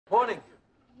Morning.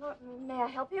 May I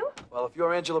help you? Well, if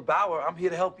you're Angela Bauer, I'm here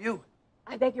to help you.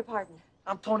 I beg your pardon.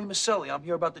 I'm Tony Micelli. I'm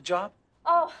here about the job.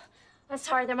 Oh, I'm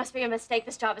sorry. There must be a mistake.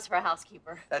 This job is for a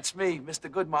housekeeper. That's me,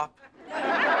 Mr. Goodmop.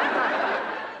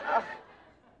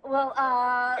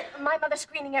 My mother's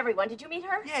screening everyone. Did you meet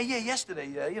her? Yeah, yesterday.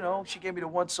 You know, she gave me the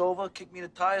once-over, kicked me in the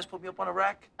tires, put me up on a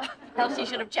rack. Well, she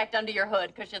should have checked under your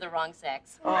hood, because you're the wrong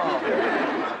sex. Oh, wait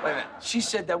a minute. She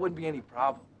said that wouldn't be any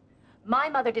problem. My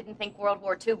mother didn't think World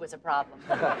War II was a problem.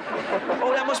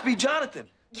 Oh, that must be Jonathan.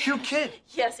 Cute kid.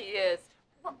 Yes, he is.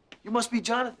 You must be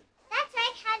Jonathan. That's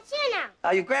right. How'd you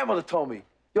know? Your grandmother told me.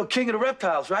 You're king of the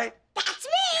reptiles, right? That's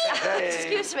me! Hey.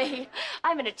 Excuse me.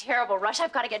 I'm in a terrible rush.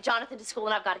 I've got to get Jonathan to school,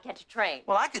 and I've got to catch a train.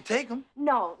 Well, I could take him.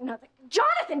 No.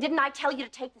 Jonathan, didn't I tell you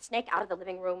to take the snake out of the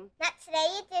living room? Not today,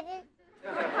 you didn't.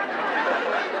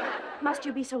 Must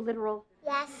you be so literal?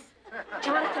 Yes.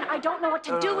 Jonathan, I don't know what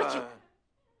to do with you.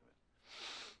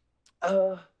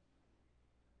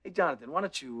 Hey, Jonathan, why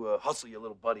don't you hustle your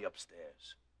little buddy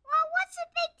upstairs? Well, what's the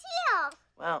big deal?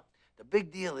 Well, the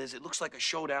big deal is it looks like a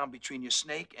showdown between your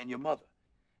snake and your mother.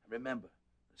 And remember,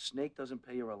 the snake doesn't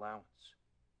pay your allowance.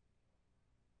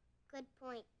 Good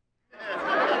point. Well,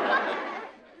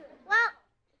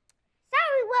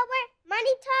 sorry, Wilbur.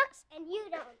 Money talks and you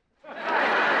don't.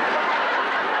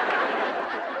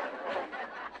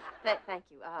 Thank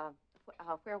you.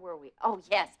 Where were we? Oh,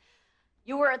 yes.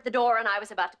 You were at the door, and I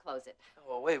was about to close it.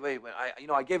 Oh, wait.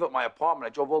 I gave up my apartment. I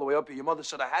drove all the way up here. Your mother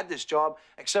said I had this job,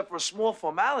 except for a small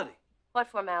formality. What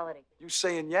formality? You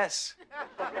saying yes.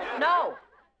 No.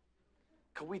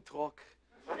 Can we talk?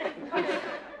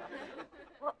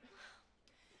 Well,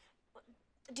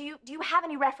 do you have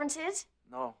any references?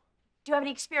 No. Do you have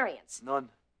any experience?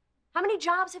 None. How many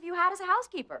jobs have you had as a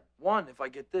housekeeper? One, if I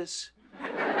get this.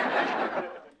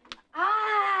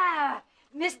 Ah,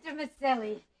 Mr.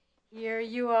 Micelli. Here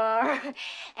you are,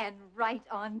 and right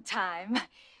on time.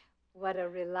 What a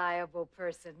reliable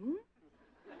person.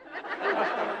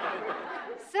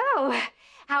 So,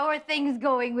 how are things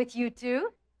going with you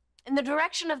two? In the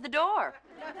direction of the door.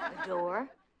 The door?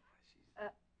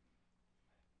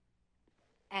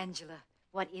 Angela,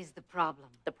 what is the problem?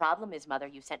 The problem is, Mother,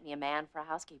 you sent me a man for a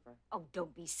housekeeper. Oh,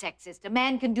 don't be sexist. A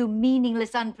man can do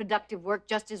meaningless, unproductive work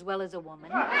just as well as a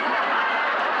woman.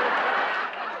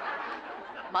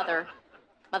 Mother,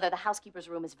 the housekeeper's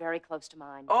room is very close to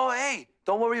mine. Oh, hey,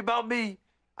 don't worry about me.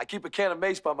 I keep a can of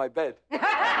mace by my bed.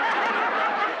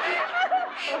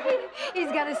 He's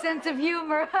got a sense of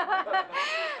humor.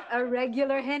 A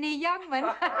regular Henny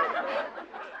Youngman.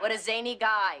 What a zany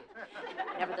guy.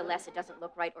 Nevertheless, it doesn't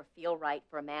look right or feel right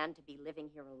for a man to be living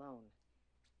here alone.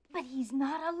 But he's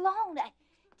not alone.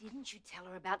 Didn't you tell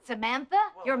her about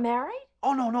Samantha? You're married?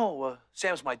 Oh, no.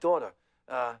 Sam's my daughter.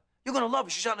 You're gonna love her.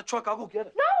 She's out in the truck. I'll go get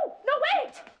her. No,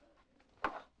 wait!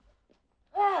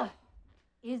 Well,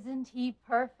 isn't he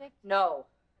perfect? No.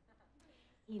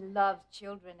 He loves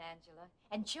children, Angela,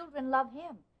 and children love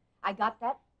him. I got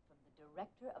that from the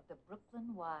director of the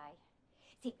Brooklyn Y.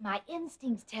 See, my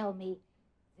instincts tell me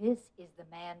this is the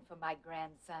man for my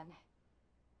grandson.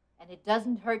 And it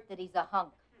doesn't hurt that he's a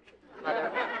hunk.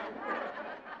 Mother,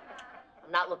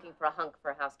 I'm not looking for a hunk for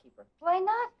a housekeeper. Why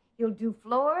not? He'll do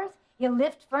floors. He'll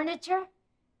lift furniture.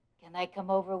 Can I come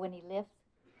over when he lifts?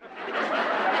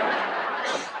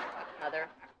 Mother,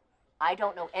 I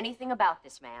don't know anything about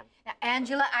this man. Now,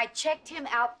 Angela, I checked him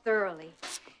out thoroughly.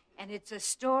 And it's a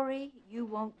story you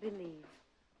won't believe.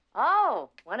 Oh,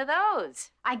 one of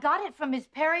those. I got it from his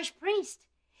parish priest.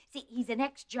 See, he's an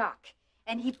ex-jock.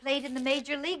 And he played in the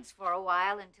major leagues for a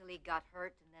while until he got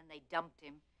hurt, and then they dumped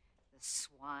him. The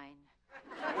swine.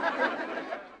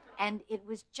 And it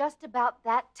was just about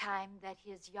that time that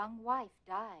his young wife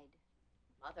died.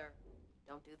 Mother,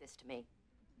 don't do this to me.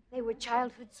 They were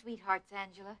childhood sweethearts,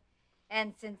 Angela.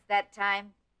 And since that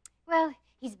time, well,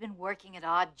 he's been working at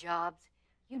odd jobs.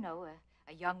 You know,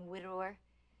 a young widower,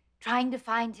 trying to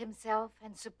find himself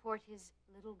and support his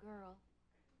little girl.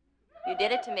 You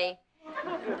did it to me.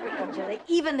 Angela,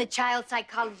 even the child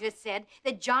psychologist said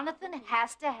that Jonathan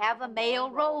has to have a male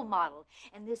role model.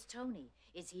 And this Tony,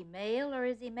 is he male or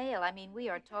is he male? I mean, we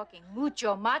are talking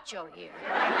mucho macho here.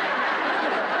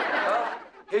 Well,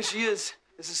 here she is.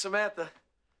 This is Samantha.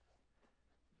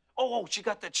 Oh, she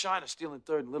got that shiner stealing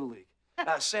third in Little League.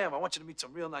 Sam, I want you to meet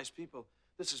some real nice people.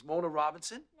 This is Mona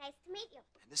Robinson. Nice to meet you.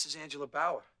 And this is Angela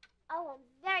Bauer. Oh, I'm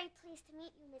very pleased to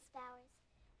meet you, Miss Bowers.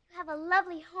 You have a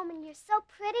lovely home and you're so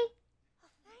pretty. Oh,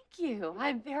 thank you.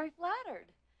 I'm very flattered.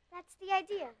 That's the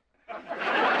idea.